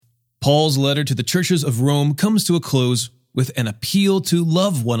Paul's letter to the churches of Rome comes to a close with an appeal to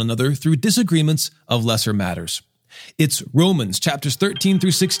love one another through disagreements of lesser matters. It's Romans chapters 13 through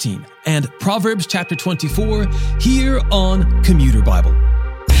 16 and Proverbs chapter 24 here on Commuter Bible.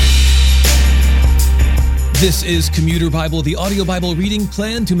 This is Commuter Bible, the audio Bible reading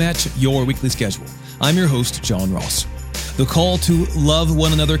plan to match your weekly schedule. I'm your host, John Ross. The call to love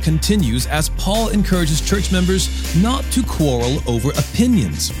one another continues as Paul encourages church members not to quarrel over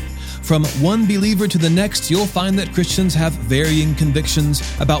opinions. From one believer to the next, you'll find that Christians have varying convictions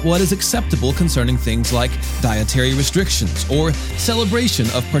about what is acceptable concerning things like dietary restrictions or celebration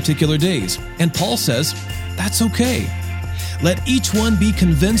of particular days. And Paul says, that's okay. Let each one be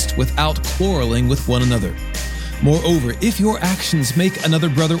convinced without quarreling with one another. Moreover, if your actions make another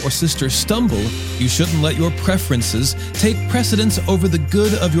brother or sister stumble, you shouldn't let your preferences take precedence over the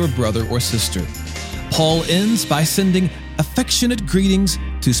good of your brother or sister. Paul ends by sending affectionate greetings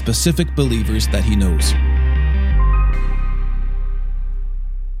to specific believers that he knows.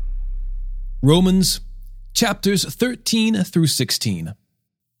 Romans chapters 13 through 16.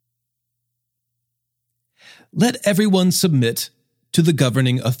 Let everyone submit to the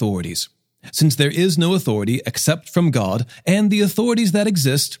governing authorities, since there is no authority except from God, and the authorities that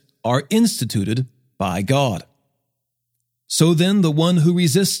exist are instituted by God. So then the one who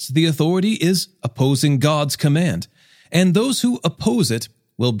resists the authority is opposing God's command, and those who oppose it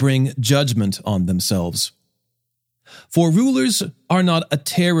will bring judgment on themselves. For rulers are not a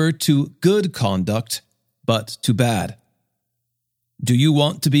terror to good conduct, but to bad. Do you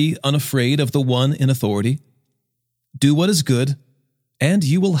want to be unafraid of the one in authority? Do what is good, and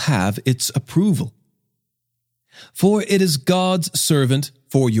you will have its approval. For it is God's servant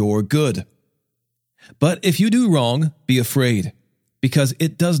for your good. But if you do wrong, be afraid, because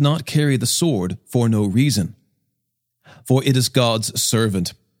it does not carry the sword for no reason. For it is God's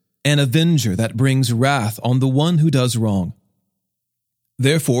servant, an avenger that brings wrath on the one who does wrong.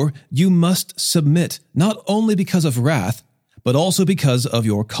 Therefore, you must submit, not only because of wrath, but also because of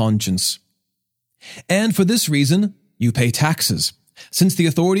your conscience. And for this reason, you pay taxes, since the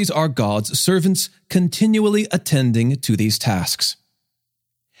authorities are God's servants continually attending to these tasks.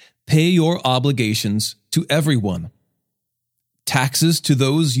 Pay your obligations to everyone. Taxes to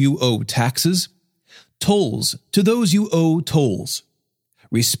those you owe taxes, tolls to those you owe tolls,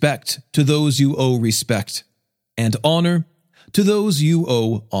 respect to those you owe respect, and honor to those you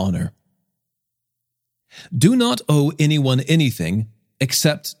owe honor. Do not owe anyone anything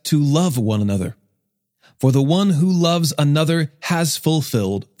except to love one another. For the one who loves another has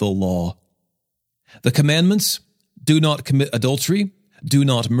fulfilled the law. The commandments: do not commit adultery, do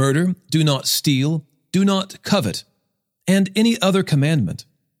not murder, do not steal, do not covet, and any other commandment,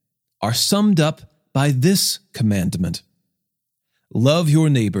 are summed up by this commandment: love your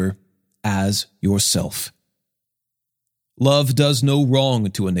neighbor as yourself. Love does no wrong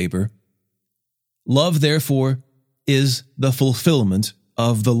to a neighbor. Love, therefore, is the fulfillment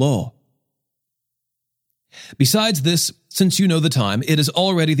of the law. Besides this, since you know the time, it is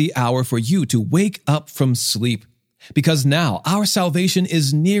already the hour for you to wake up from sleep, because now our salvation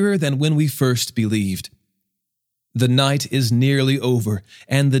is nearer than when we first believed. The night is nearly over,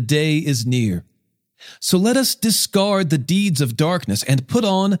 and the day is near. So let us discard the deeds of darkness and put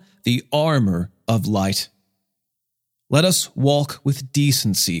on the armor of light. Let us walk with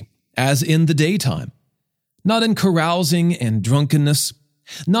decency, as in the daytime, not in carousing and drunkenness,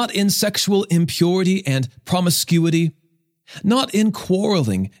 not in sexual impurity and promiscuity, not in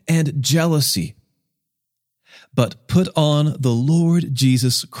quarreling and jealousy. But put on the Lord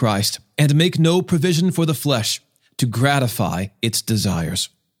Jesus Christ and make no provision for the flesh to gratify its desires.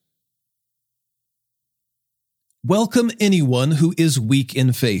 Welcome anyone who is weak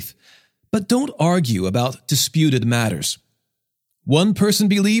in faith, but don't argue about disputed matters. One person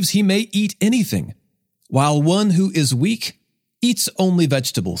believes he may eat anything, while one who is weak eats only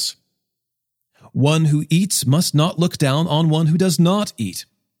vegetables. One who eats must not look down on one who does not eat,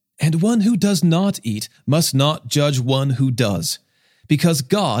 and one who does not eat must not judge one who does, because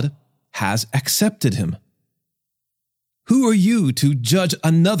God has accepted him. Who are you to judge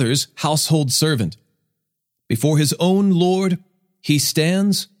another's household servant? Before his own Lord, he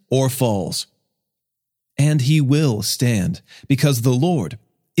stands or falls. And he will stand, because the Lord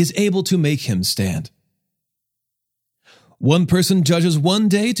is able to make him stand. One person judges one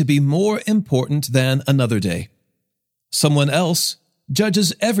day to be more important than another day. Someone else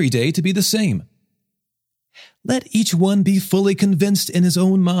judges every day to be the same. Let each one be fully convinced in his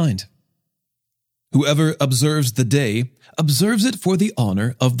own mind. Whoever observes the day observes it for the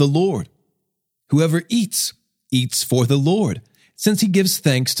honor of the Lord. Whoever eats, eats for the Lord, since he gives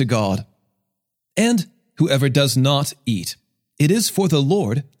thanks to God. And whoever does not eat, it is for the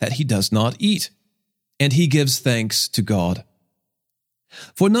Lord that he does not eat, and he gives thanks to God.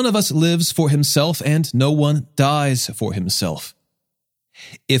 For none of us lives for himself, and no one dies for himself.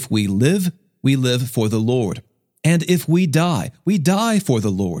 If we live for the Lord, and if we die for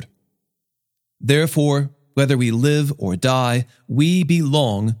the Lord. Therefore, whether we live or die, we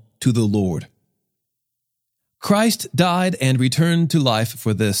belong to the Lord. Christ died and returned to life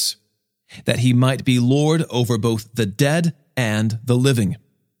for this, that he might be Lord over both the dead and the living.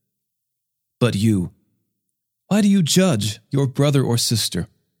 But you, why do you judge your brother or sister?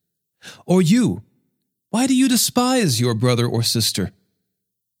 Or you, why do you despise your brother or sister?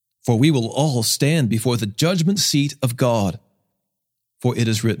 For we will all stand before the judgment seat of God. For it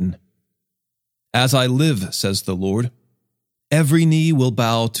is written, "As I live, says the Lord, every knee will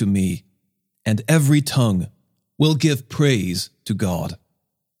bow to me, and every tongue will give praise to God."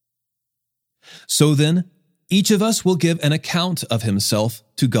 So then, each of us will give an account of himself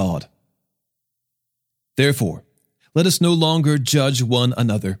to God. Therefore, let us no longer judge one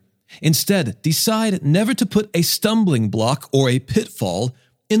another. Instead, decide never to put a stumbling block or a pitfall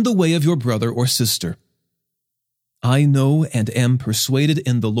in the way of your brother or sister. I know and am persuaded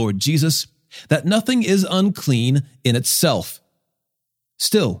in the Lord Jesus that nothing is unclean in itself.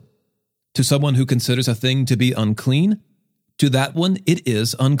 Still, to someone who considers a thing to be unclean, to that one it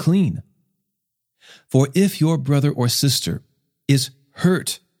is unclean. For if your brother or sister is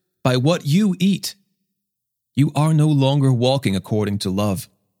hurt by what you eat, you are no longer walking according to love.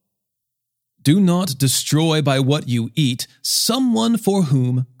 Do not destroy by what you eat someone for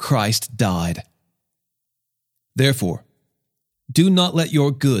whom Christ died. Therefore, do not let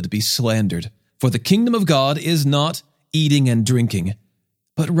your good be slandered, for the kingdom of God is not eating and drinking,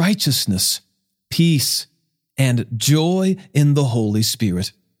 but righteousness, peace, and joy in the Holy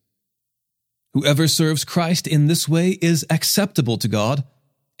Spirit. Whoever serves Christ in this way is acceptable to God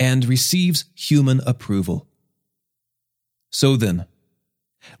and receives human approval. So then,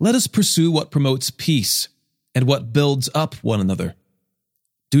 let us pursue what promotes peace and what builds up one another.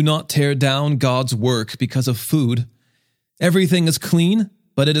 Do not tear down God's work because of food. Everything is clean,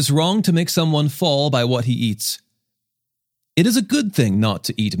 but it is wrong to make someone fall by what he eats. It is a good thing not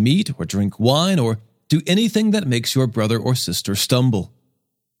to eat meat or drink wine or do anything that makes your brother or sister stumble.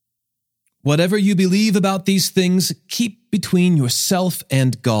 Whatever you believe about these things, keep between yourself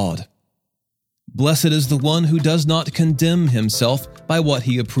and God. Blessed is the one who does not condemn himself by what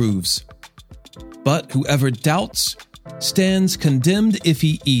he approves. But whoever doubts stands condemned if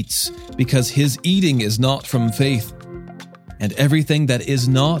he eats, because his eating is not from faith. And everything that is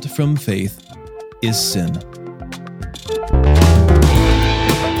not from faith is sin.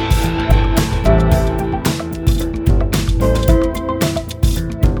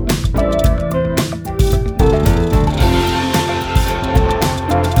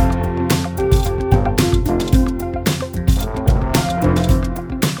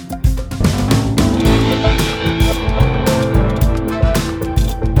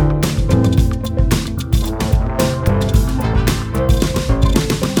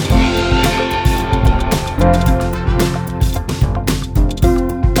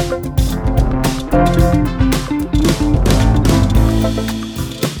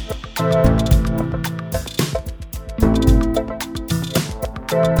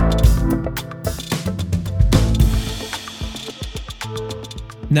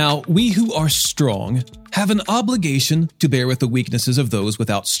 Now, we who are strong have an obligation to bear with the weaknesses of those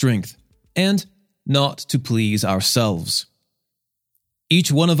without strength, and not to please ourselves. Each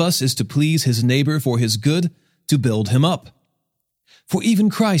one of us is to please his neighbor for his good, to build him up. For even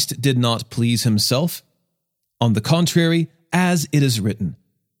Christ did not please himself. On the contrary, as it is written,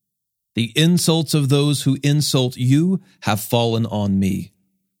 "The insults of those who insult you have fallen on me."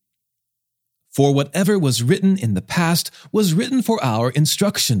 For whatever was written in the past was written for our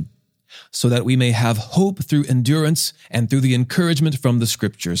instruction, so that we may have hope through endurance and through the encouragement from the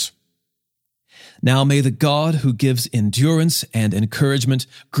Scriptures. Now may the God who gives endurance and encouragement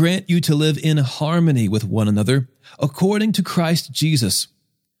grant you to live in harmony with one another, according to Christ Jesus,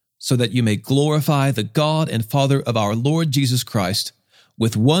 so that you may glorify the God and Father of our Lord Jesus Christ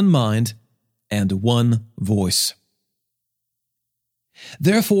with one mind and one voice.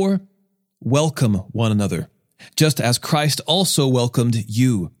 Therefore, welcome one another, just as Christ also welcomed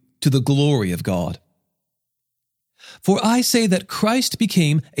you to the glory of God. For I say that Christ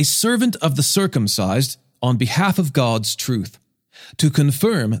became a servant of the circumcised on behalf of God's truth, to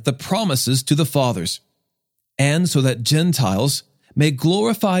confirm the promises to the fathers, and so that Gentiles may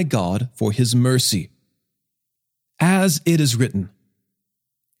glorify God for his mercy. as it is written,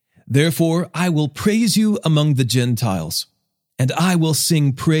 "Therefore I will praise you among the Gentiles, and I will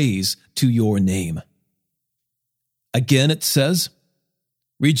sing praise to your name." Again it says,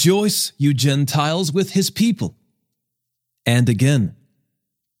 "Rejoice, you Gentiles, with his people." And again,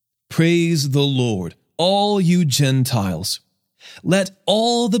 "Praise the Lord, all you Gentiles. Let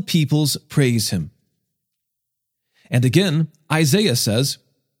all the peoples praise him." And again, Isaiah says,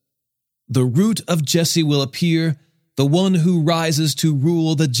 "The root of Jesse will appear, the one who rises to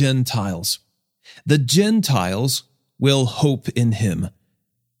rule the Gentiles. The Gentiles will hope in him."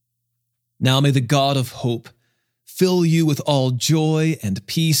 Now may the God of hope fill you with all joy and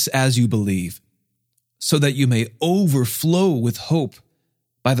peace as you believe, so that you may overflow with hope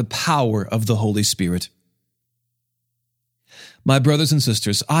by the power of the Holy Spirit. My brothers and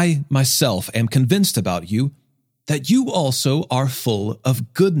sisters, I myself am convinced about you that you also are full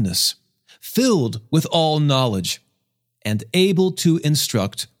of goodness, filled with all knowledge, and able to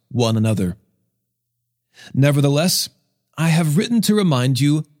instruct one another. Nevertheless, I have written to remind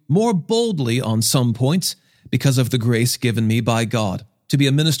you more boldly on some points because of the grace given me by God to be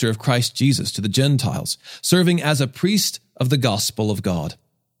a minister of Christ Jesus to the Gentiles, serving as a priest of the gospel of God.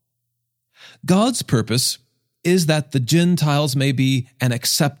 God's purpose is that the Gentiles may be an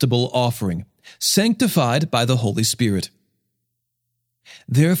acceptable offering, sanctified by the Holy Spirit.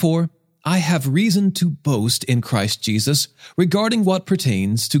 Therefore, I have reason to boast in Christ Jesus regarding what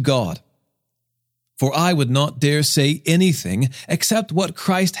pertains to God. For I would not dare say anything except what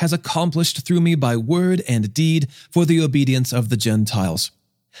Christ has accomplished through me by word and deed for the obedience of the Gentiles,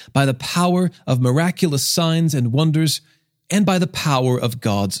 by the power of miraculous signs and wonders, and by the power of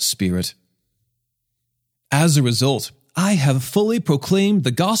God's Spirit. As a result, I have fully proclaimed the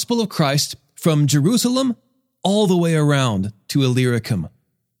gospel of Christ from Jerusalem all the way around to Illyricum.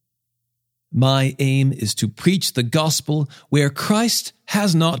 My aim is to preach the gospel where Christ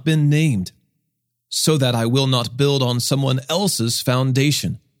has not been named, so that I will not build on someone else's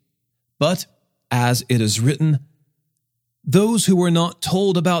foundation. But, as it is written, those who were not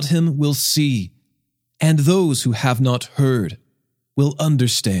told about him will see, and those who have not heard will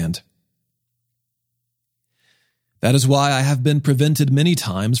understand. That is why I have been prevented many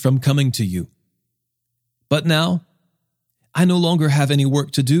times from coming to you. But now, I no longer have any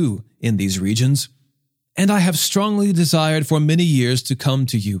work to do in these regions, and I have strongly desired for many years to come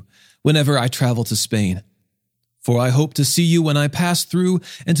to you whenever I travel to Spain. For I hope to see you when I pass through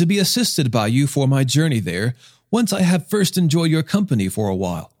and to be assisted by you for my journey there, once I have first enjoyed your company for a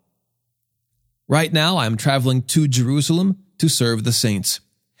while. Right now I am traveling to Jerusalem to serve the saints,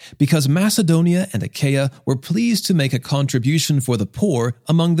 because Macedonia and Achaia were pleased to make a contribution for the poor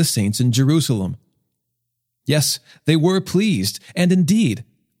among the saints in Jerusalem. Yes, they were pleased, and indeed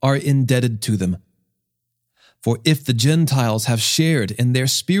are indebted to them. For if the Gentiles have shared in their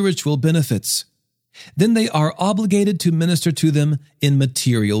spiritual benefits, then they are obligated to minister to them in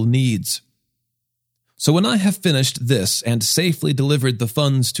material needs. So when I have finished this and safely delivered the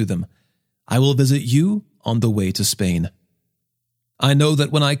funds to them, I will visit you on the way to Spain. I know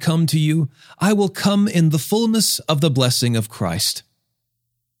that when I come to you, I will come in the fullness of the blessing of Christ.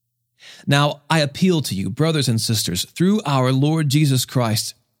 Now I appeal to you, brothers and sisters, through our Lord Jesus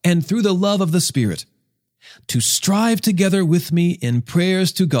Christ, and through the love of the Spirit, to strive together with me in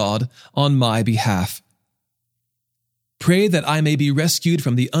prayers to God on my behalf. Pray that I may be rescued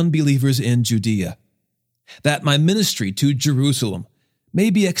from the unbelievers in Judea, that my ministry to Jerusalem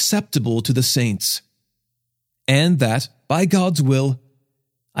may be acceptable to the saints, and that, by God's will,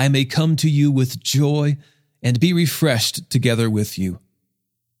 I may come to you with joy and be refreshed together with you.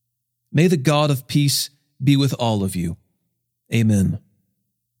 May the God of peace be with all of you. Amen.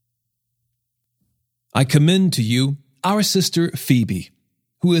 I commend to you our sister Phoebe,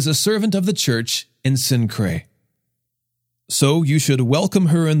 who is a servant of the church in Cenchreae. So you should welcome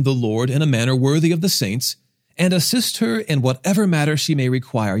her in the Lord in a manner worthy of the saints, and assist her in whatever matter she may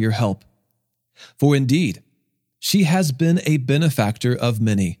require your help. For indeed, she has been a benefactor of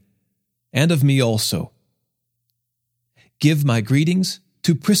many, and of me also. Give my greetings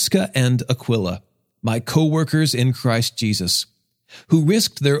to Prisca and Aquila, my co-workers in Christ Jesus, who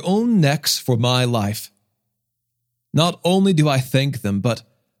risked their own necks for my life. Not only do I thank them, but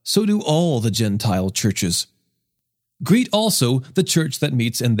so do all the Gentile churches. Greet also the church that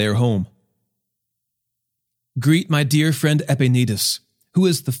meets in their home. Greet my dear friend Epaenetus, who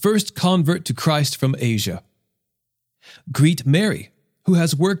is the first convert to Christ from Asia. Greet Mary, who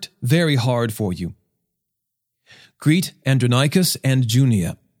has worked very hard for you. Greet Andronicus and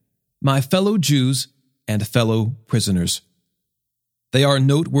Junia, my fellow Jews and fellow prisoners. They are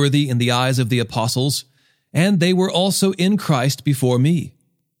noteworthy in the eyes of the apostles, and they were also in Christ before me.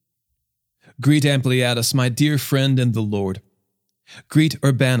 Greet Ampliatus, my dear friend in the Lord. Greet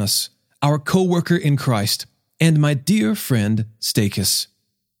Urbanus, our co-worker in Christ, and my dear friend Stachys.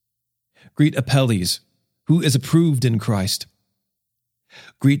 Greet Apelles, who is approved in Christ.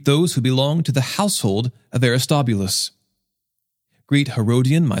 Greet those who belong to the household of Aristobulus. Greet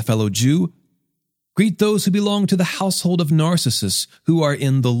Herodion, my fellow Jew. Greet those who belong to the household of Narcissus, who are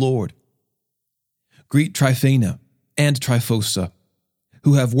in the Lord. Greet Tryphena and Tryphosa,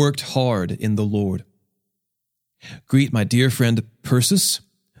 who have worked hard in the Lord. Greet my dear friend Persis,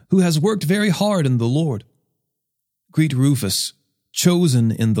 who has worked very hard in the Lord. Greet Rufus,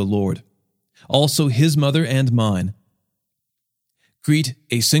 chosen in the Lord, also his mother and mine. Greet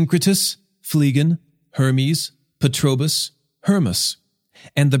Asyncritus, Phlegon, Hermes, Patrobus, Hermas,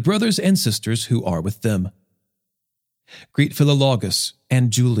 and the brothers and sisters who are with them. Greet Philologus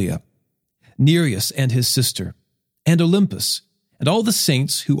and Julia, Nereus and his sister, and Olympus, and all the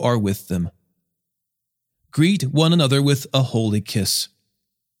saints who are with them. Greet one another with a holy kiss.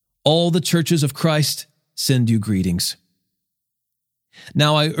 All the churches of Christ send you greetings.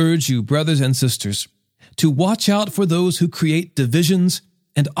 Now I urge you, brothers and sisters, to watch out for those who create divisions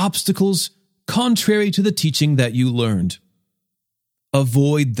and obstacles contrary to the teaching that you learned.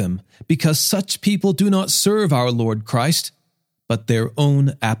 Avoid them, because such people do not serve our Lord Christ, but their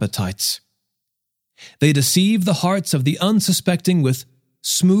own appetites. They deceive the hearts of the unsuspecting with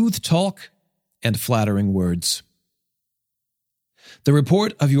smooth talk and flattering words. The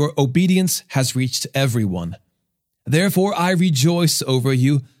report of your obedience has reached everyone. Therefore I rejoice over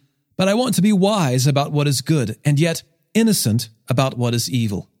you, but I want to be wise about what is good, and yet innocent about what is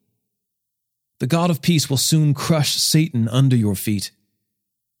evil. The God of peace will soon crush Satan under your feet.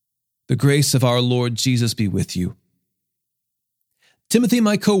 The grace of our Lord Jesus be with you. Timothy,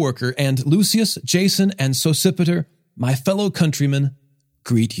 my co-worker, and Lucius, Jason, and Sosipater, my fellow countrymen,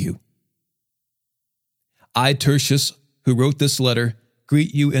 greet you. I, Tertius, who wrote this letter,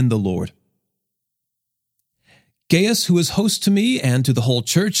 greet you in the Lord. Gaius, who is host to me and to the whole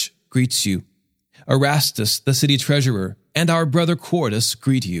church, greets you. Erastus, the city treasurer, and our brother Quartus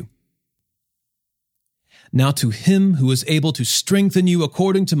greet you. Now to him who is able to strengthen you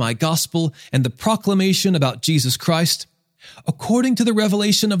according to my gospel and the proclamation about Jesus Christ, according to the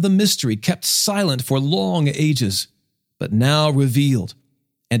revelation of the mystery kept silent for long ages, but now revealed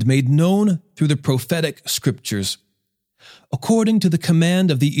and made known through the prophetic scriptures, according to the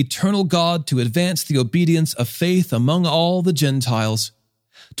command of the eternal God to advance the obedience of faith among all the Gentiles,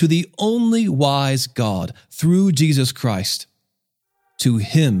 to the only wise God through Jesus Christ. To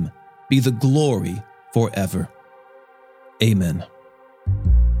him be the glory forever. Amen.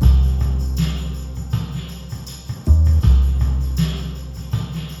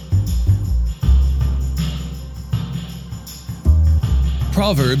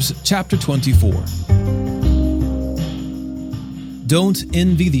 Proverbs chapter 24. Don't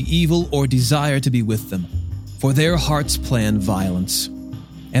envy the evil or desire to be with them, for their hearts plan violence,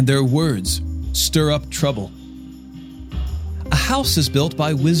 and their words stir up trouble. A house is built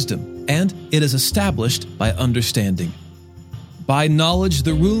by wisdom, and it is established by understanding. By knowledge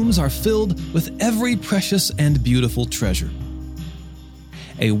the rooms are filled with every precious and beautiful treasure.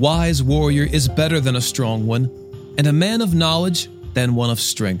 A wise warrior is better than a strong one, and a man of knowledge than one of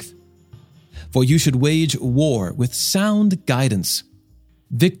strength. For you should wage war with sound guidance.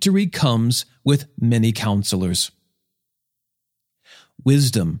 Victory comes with many counselors.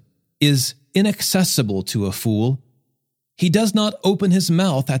 Wisdom is inaccessible to a fool. He does not open his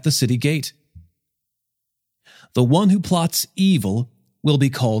mouth at the city gate. The one who plots evil will be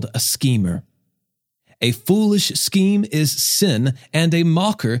called a schemer. A foolish scheme is sin, and a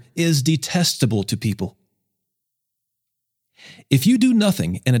mocker is detestable to people. If you do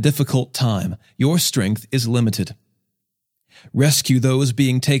nothing in a difficult time, your strength is limited. Rescue those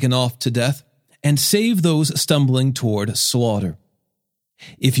being taken off to death, and save those stumbling toward slaughter.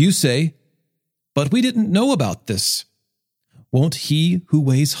 If you say, "But we didn't know about this," won't he who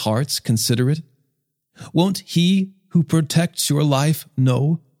weighs hearts consider it? Won't he who protects your life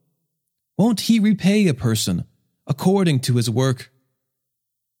know? Won't he repay a person according to his work?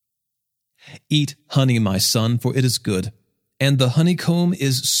 Eat honey, my son, for it is good, and the honeycomb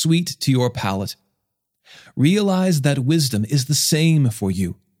is sweet to your palate. Realize that wisdom is the same for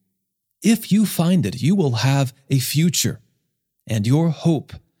you. If you find it, you will have a future, and your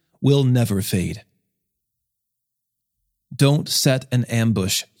hope will never fade. Don't set an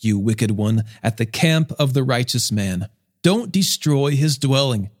ambush, you wicked one, at the camp of the righteous man. Don't destroy his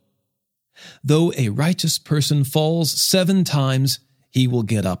dwelling. Though a righteous person falls 7 times, he will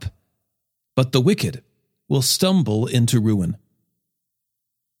get up, but the wicked will stumble into ruin.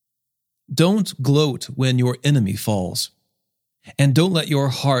 Don't gloat when your enemy falls, and don't let your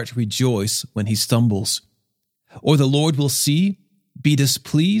heart rejoice when he stumbles, or the Lord will see, be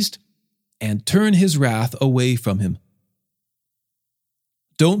displeased, and turn his wrath away from him.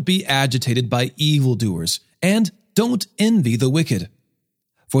 Don't be agitated by evildoers, and don't envy the wicked,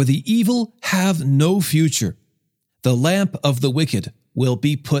 for the evil have no future. The lamp of the wicked will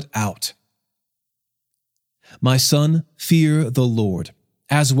be put out. My son, fear the Lord,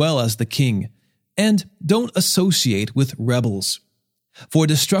 as well as the king, and don't associate with rebels, for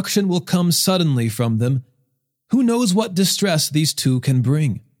destruction will come suddenly from them. Who knows what distress these two can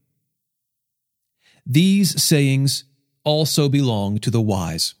bring? These sayings also belong to the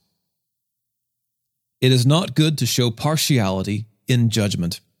wise. It is not good to show partiality in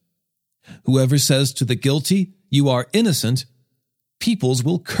judgment. Whoever says to the guilty, "You are innocent," peoples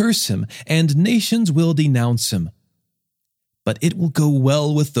will curse him, and nations will denounce him. But it will go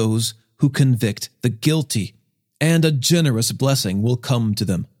well with those who convict the guilty, and a generous blessing will come to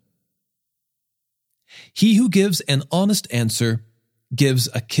them. He who gives an honest answer gives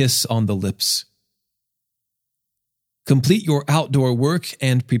a kiss on the lips. Complete your outdoor work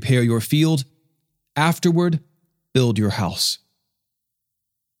and prepare your field. Afterward, build your house.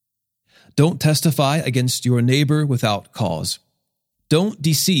 Don't testify against your neighbor without cause. Don't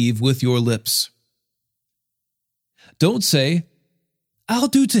deceive with your lips. Don't say, "I'll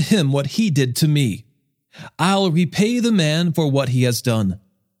do to him what he did to me. I'll repay the man for what he has done."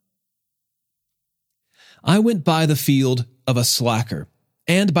 I went by the field of a slacker,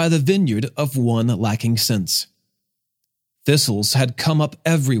 and by the vineyard of one lacking sense. Thistles had come up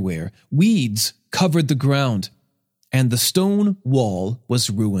everywhere, weeds covered the ground, and the stone wall was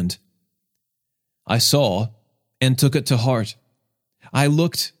ruined. I saw and took it to heart. I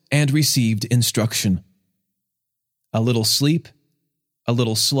looked and received instruction. A little sleep, a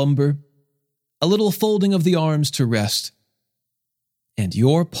little slumber, a little folding of the arms to rest. And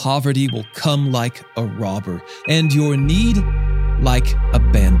your poverty will come like a robber, and your need like a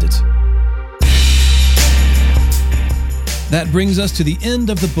bandit. That brings us to the end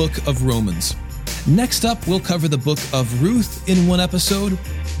of the book of Romans. Next up, we'll cover the book of Ruth in one episode.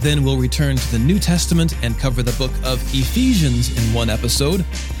 Then we'll return to the New Testament and cover the book of Ephesians in one episode.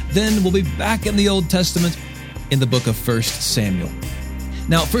 Then we'll be back in the Old Testament in the book of 1 Samuel.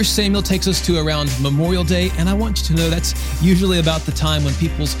 Now, 1 Samuel takes us to around Memorial Day, and I want you to know that's usually about the time when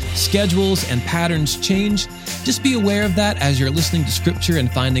people's schedules and patterns change. Just be aware of that as you're listening to Scripture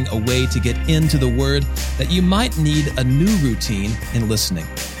and finding a way to get into the Word, that you might need a new routine in listening.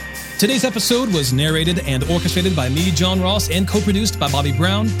 Today's episode was narrated and orchestrated by me, John Ross, and co-produced by Bobby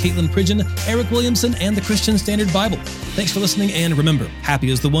Brown, Caitlin Pridgeon, Eric Williamson, and the Christian Standard Bible. Thanks for listening, and remember, happy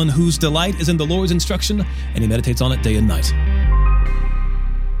is the one whose delight is in the Lord's instruction, and he meditates on it day and night.